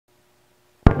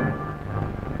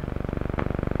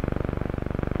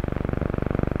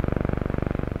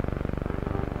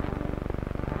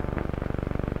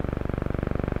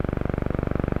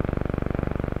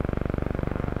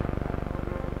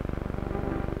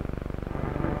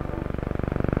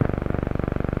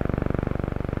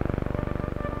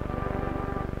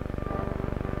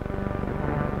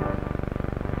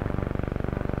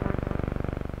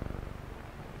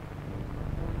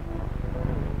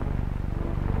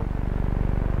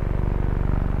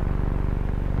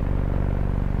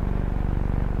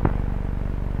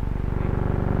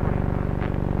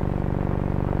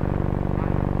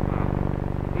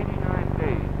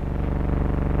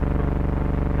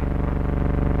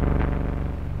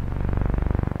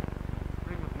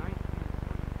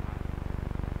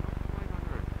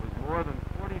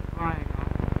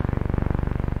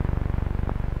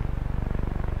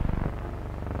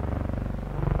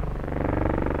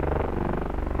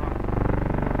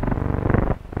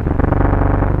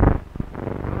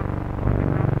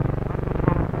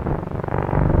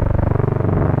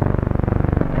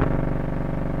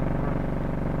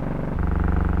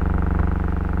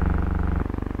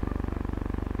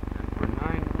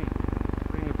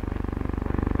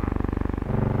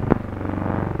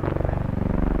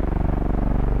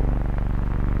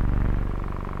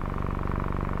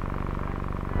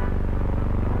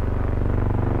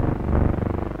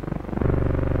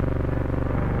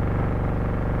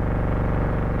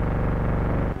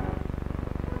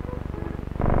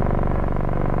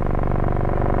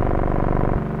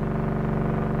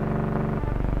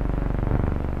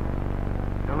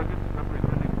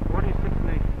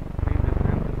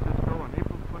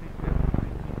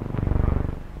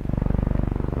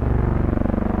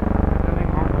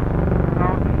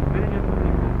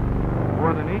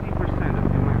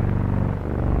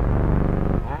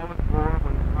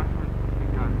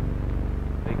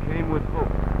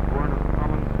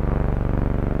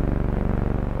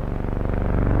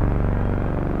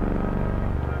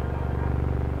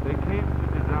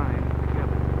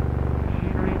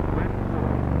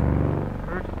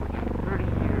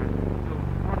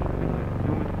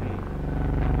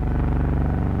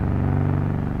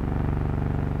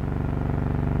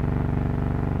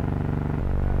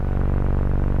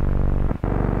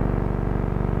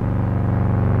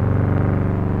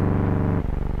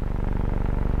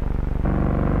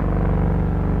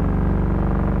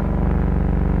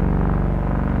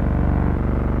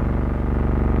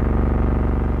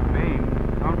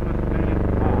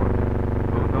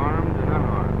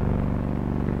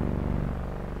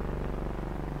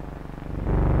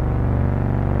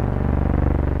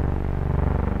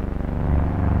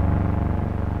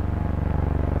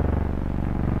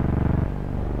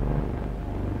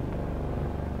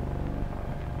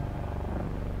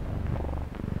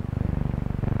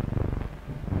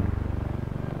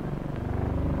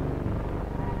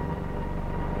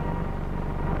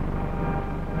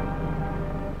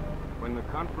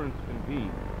he,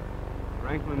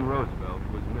 Franklin Roosevelt,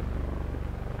 was missing.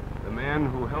 The man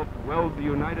who helped weld the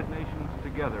United Nations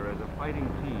together as a fighting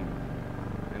team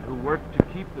and who worked to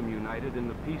keep them united in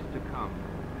the peace to come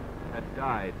had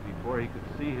died before he could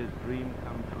see his dream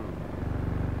come true.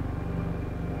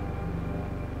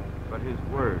 But his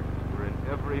words were in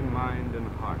every mind and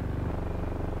heart.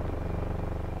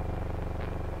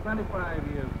 25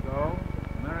 years ago,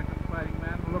 American fighting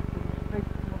men looked to the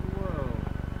statesmen of the world,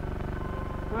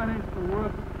 furnished the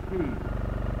work of peace,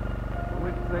 for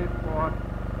which they fought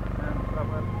and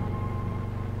suffered.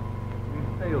 We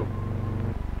failed them.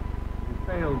 We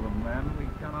failed them then. We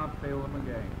cannot fail them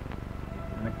again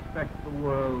and expect the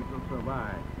world to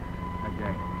survive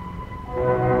again.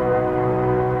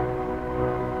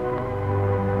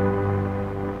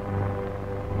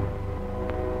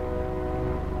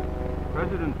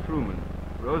 President Truman,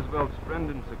 Roosevelt's friend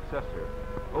and successor,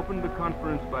 opened the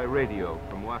conference by radio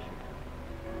from Washington.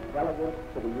 Delegates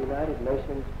to the United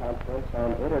Nations Conference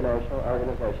on International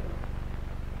Organization.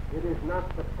 It is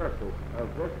not the purpose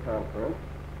of this conference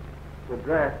to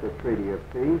draft a treaty of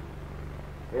peace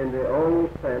in the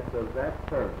old sense of that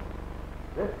term.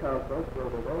 This conference will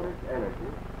devote its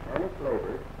energy and its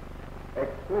labors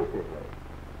exclusively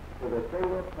to the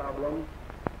single problem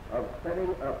of setting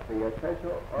up the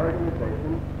essential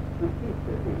organization to keep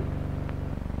the peace.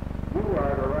 You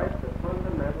are to write the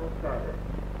fundamental charter.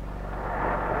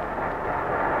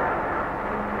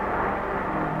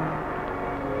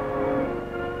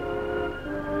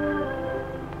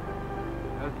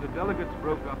 As the delegates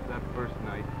broke up that first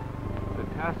night, the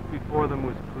task before them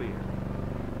was clear: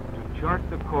 to chart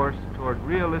the course toward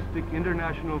realistic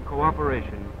international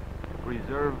cooperation to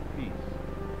preserve peace.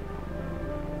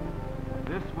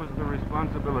 This was the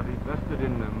responsibility vested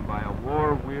in them by a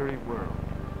war-weary world.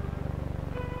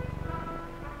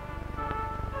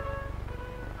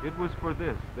 It was for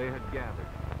this they had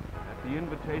gathered, at the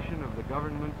invitation of the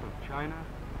governments of China,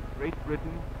 Great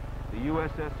Britain, the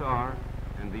USSR,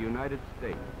 and the United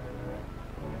States.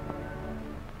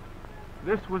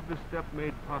 This was the step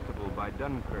made possible by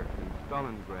Dunkirk and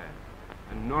Stalingrad,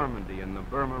 and Normandy and the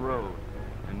Burma Road,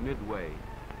 and Midway,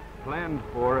 planned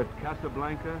for at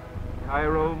Casablanca,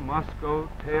 Cairo, Moscow,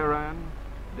 Tehran,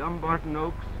 Dumbarton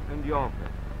Oaks, and Yalta.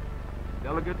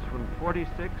 Delegates from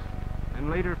 46 and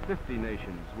later 50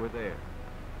 nations were there.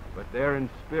 But there in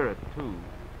spirit, too,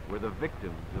 were the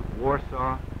victims of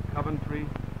Warsaw, Coventry,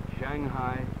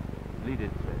 Shanghai,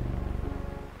 Lidice.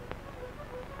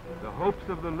 The hopes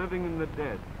of the living and the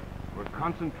dead were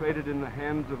concentrated in the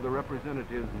hands of the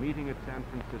representatives meeting at San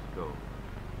Francisco.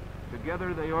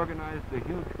 Together they organized the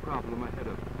huge problem ahead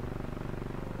of them.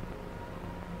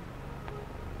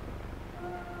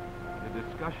 The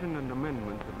discussion and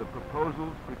amendment of the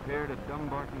proposals prepared at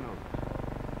Dumbarton Oaks.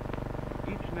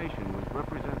 Each nation was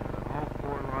represented on all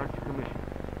four large commissions,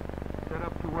 set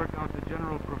up to work out the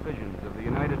general provisions of the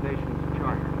United Nations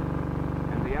Charter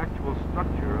and the actual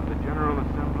structure of the General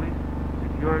Assembly,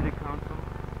 Security Council,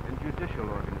 and judicial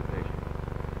organization.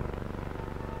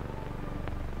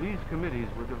 These committees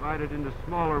were divided into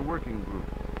smaller working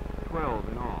groups, 12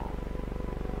 in all.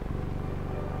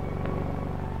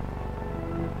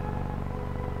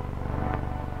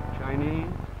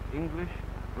 Chinese, English,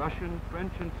 Russian,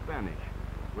 French, and Spanish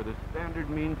were the standard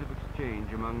means of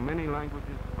exchange among many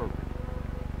languages spoken.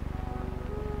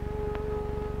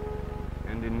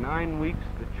 And in 9 weeks,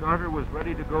 the charter was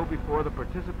ready to go before the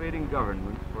participating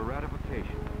governments for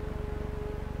ratification.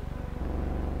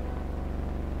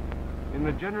 In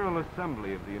the General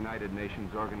Assembly of the United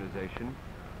Nations Organization,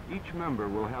 each member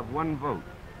will have one vote.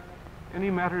 Any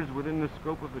matters within the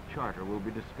scope of the charter will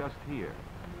be discussed here.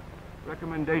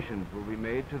 Recommendations will be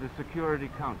made to the Security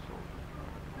Council.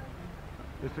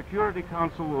 The Security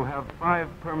Council will have 5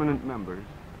 permanent members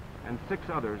and 6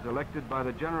 others elected by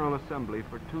the General Assembly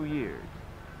for 2 years.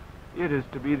 It is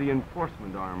to be the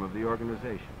enforcement arm of the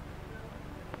organization.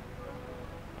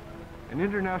 An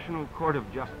International Court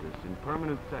of Justice in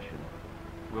permanent session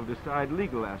will decide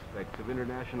legal aspects of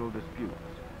international disputes.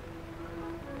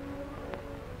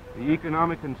 The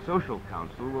Economic and Social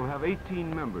Council will have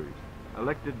 18 members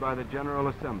elected by the General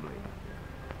Assembly.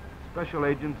 Special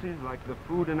agencies like the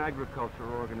Food and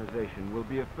Agriculture Organization will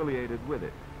be affiliated with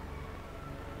it.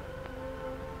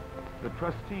 The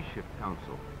Trusteeship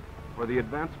Council for the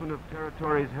advancement of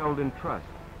territories held in trust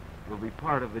will be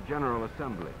part of the General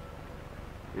Assembly.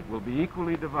 It will be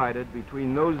equally divided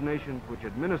between those nations which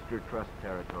administer trust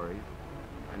territories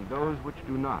and those which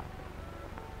do not.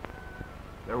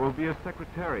 There will be a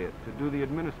secretariat to do the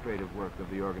administrative work of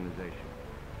the organization.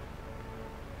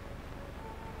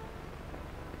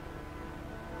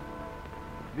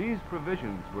 These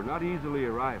provisions were not easily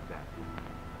arrived at.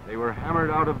 They were hammered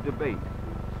out of debate,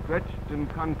 stretched and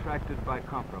contracted by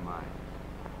compromise.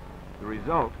 The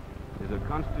result is a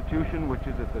constitution which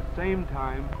is at the same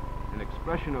time an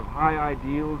expression of high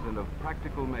ideals and of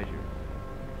practical measures.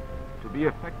 To be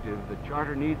effective, the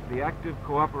Charter needs the active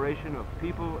cooperation of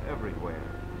people everywhere.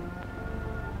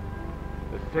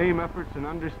 The same efforts and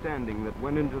understanding that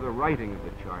went into the writing of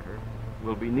the Charter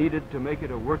will be needed to make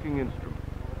it a working instrument.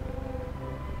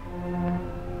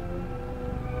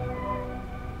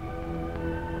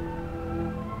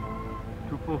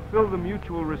 To fulfill the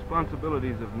mutual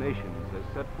responsibilities of nations as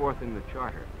set forth in the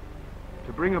Charter,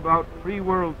 to bring about free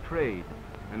world trade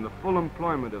and the full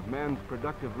employment of man's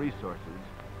productive resources,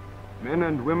 men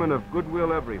and women of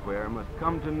goodwill everywhere must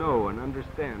come to know and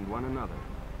understand one another.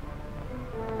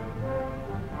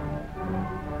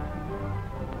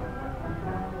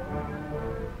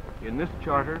 In this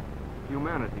Charter,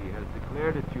 humanity has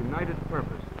declared its united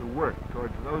purpose to work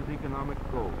towards those economic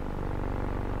goals.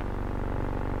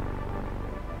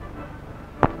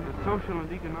 The Social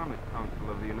and Economic Council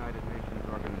of the United Nations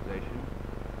Organization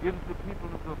gives the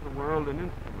peoples of the world an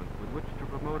instrument with which to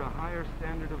promote a higher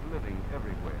standard of living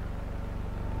everywhere.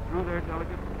 Through their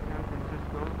delegates to San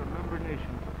Francisco, the member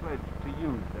nations pledge to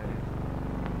use that instrument.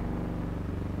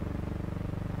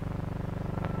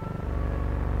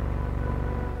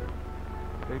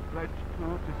 They pledge,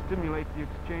 too, to stimulate the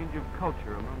exchange of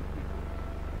culture among peoples,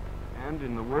 and,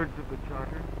 in the words of the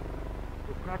Charter,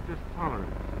 to practice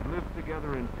tolerance and live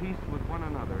together in peace with one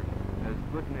another as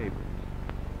good neighbors.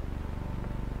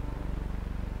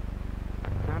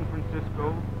 San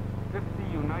Francisco, 50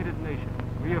 United Nations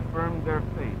reaffirmed their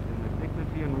faith in the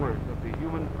dignity and worth of the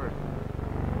human person,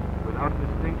 without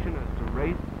distinction as to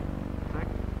race, sex,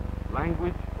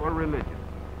 language, or religion.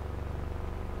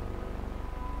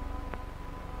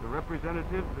 The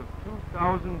representatives of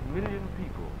 2,000 million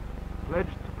people pledged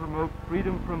to promote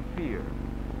freedom from fear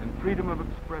and freedom of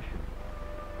expression,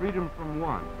 freedom from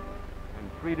want,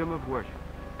 and freedom of worship.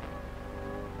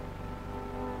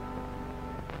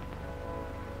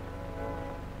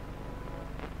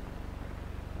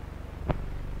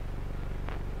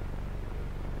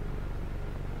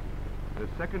 The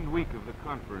second week of the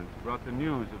conference brought the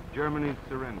news of Germany's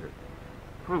surrender,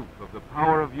 proof of the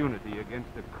power of unity against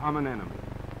a common enemy.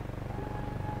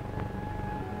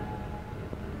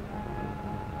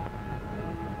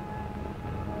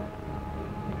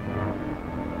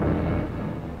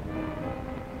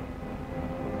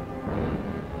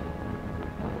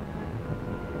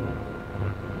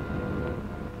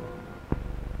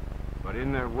 But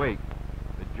in their wake,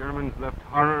 the Germans left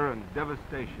horror and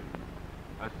devastation,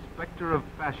 a specter of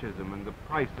fascism and the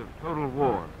price of total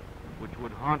war, which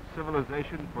would haunt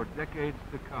civilization for decades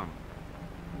to come.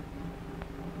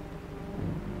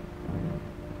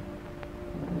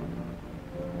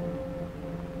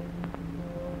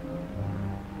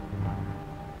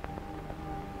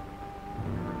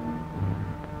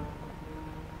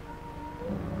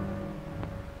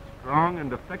 Strong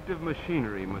and effective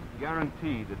machinery must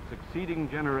guarantee that succeeding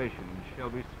generations shall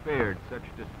be spared such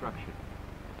destruction.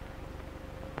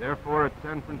 Therefore, at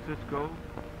San Francisco,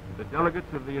 the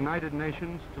delegates of the United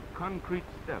Nations took concrete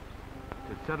steps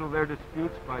to settle their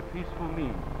disputes by peaceful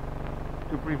means,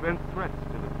 to prevent threats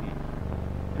to the peace,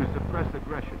 to suppress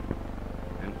aggression,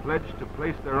 and pledged to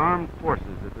place their armed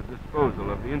forces at the disposal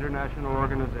of the international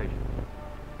organization.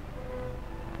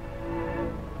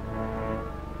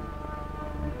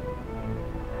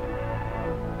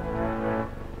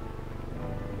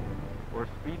 For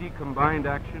speedy combined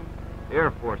action, air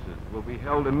forces will be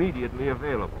held immediately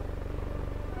available.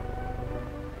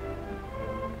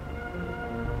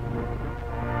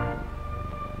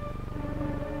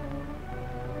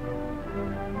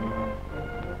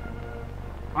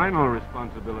 Final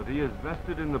responsibility is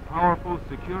vested in the powerful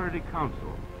Security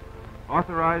Council,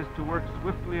 authorized to work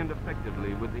swiftly and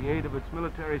effectively with the aid of its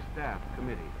military staff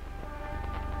committee.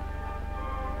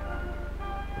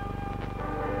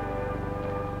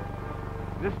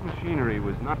 This machinery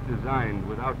was not designed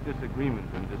without disagreement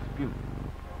and dispute,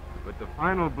 but the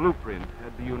final blueprint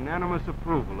had the unanimous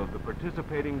approval of the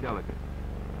participating delegates.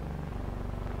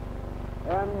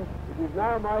 And it is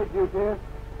now my duty,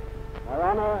 my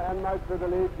honor and my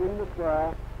privilege in the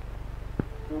chair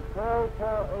to call for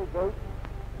a vote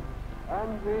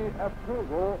on the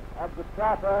approval of the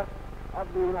Charter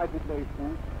of the United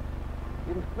Nations,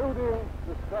 including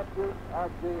the statute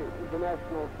of the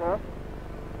International Court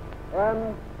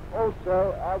and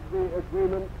also of the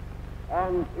agreement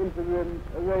on interim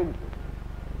arrangements.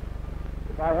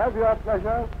 If I have your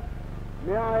pleasure,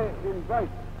 may I invite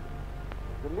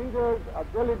the leaders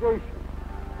of delegations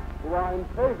who are in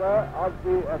favor of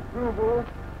the approval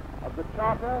of the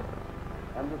Charter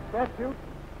and the Statute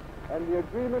and the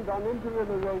agreement on interim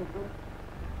arrangements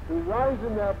to rise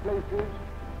in their places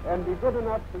and be good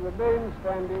enough to remain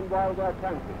standing while they're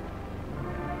counted.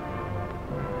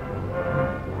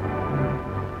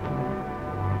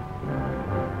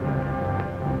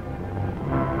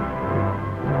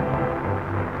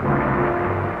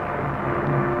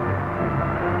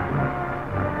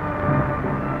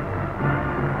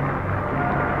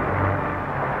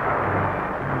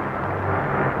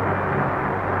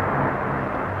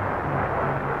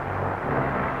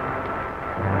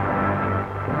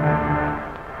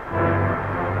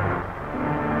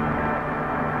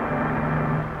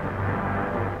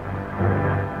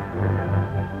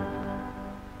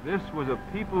 This was a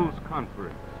people's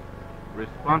conference,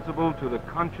 responsible to the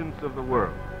conscience of the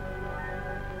world.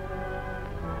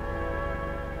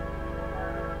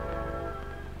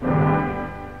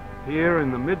 Here,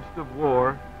 in the midst of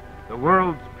war, the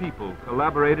world's people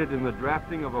collaborated in the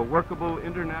drafting of a workable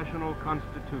international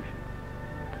constitution.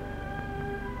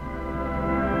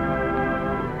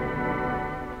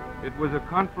 It was a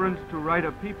conference to write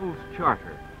a people's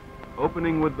charter,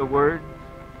 opening with the words,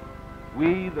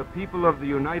 "We, the people of the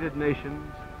United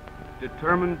Nations,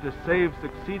 determined to save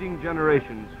succeeding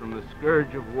generations from the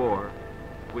scourge of war,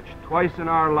 which twice in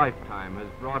our lifetime has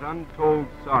brought untold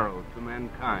sorrow to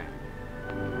mankind."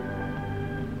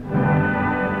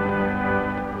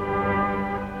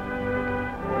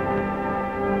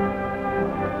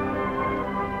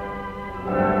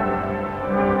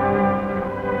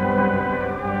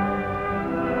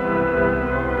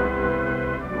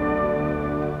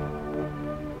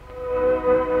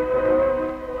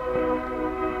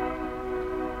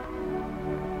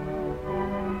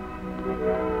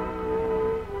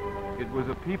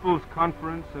 People's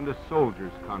conference and a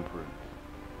soldiers' conference,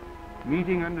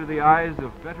 meeting under the eyes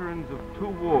of veterans of two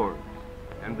wars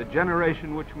and the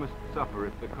generation which must suffer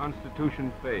if the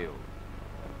Constitution failed.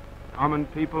 Common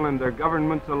people and their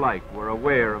governments alike were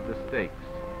aware of the stakes.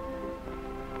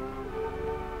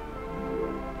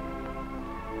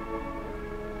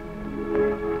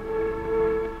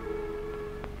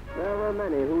 There were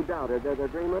many who doubted that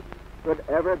agreement could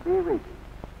ever be reached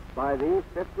by these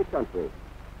 50 countries,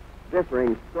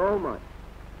 differing so much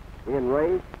in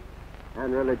race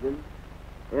and religion,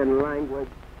 in language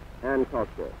and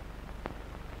culture.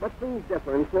 But these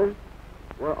differences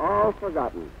were all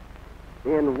forgotten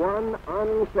in one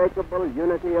unshakable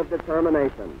unity of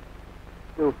determination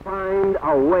to find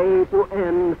a way to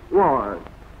end wars.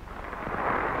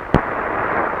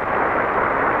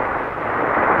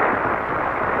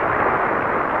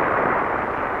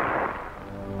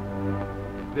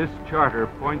 This charter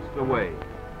points the way.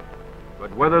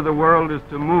 But whether the world is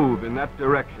to move in that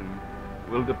direction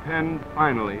will depend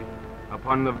finally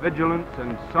upon the vigilance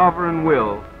and sovereign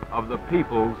will of the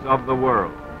peoples of the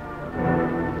world.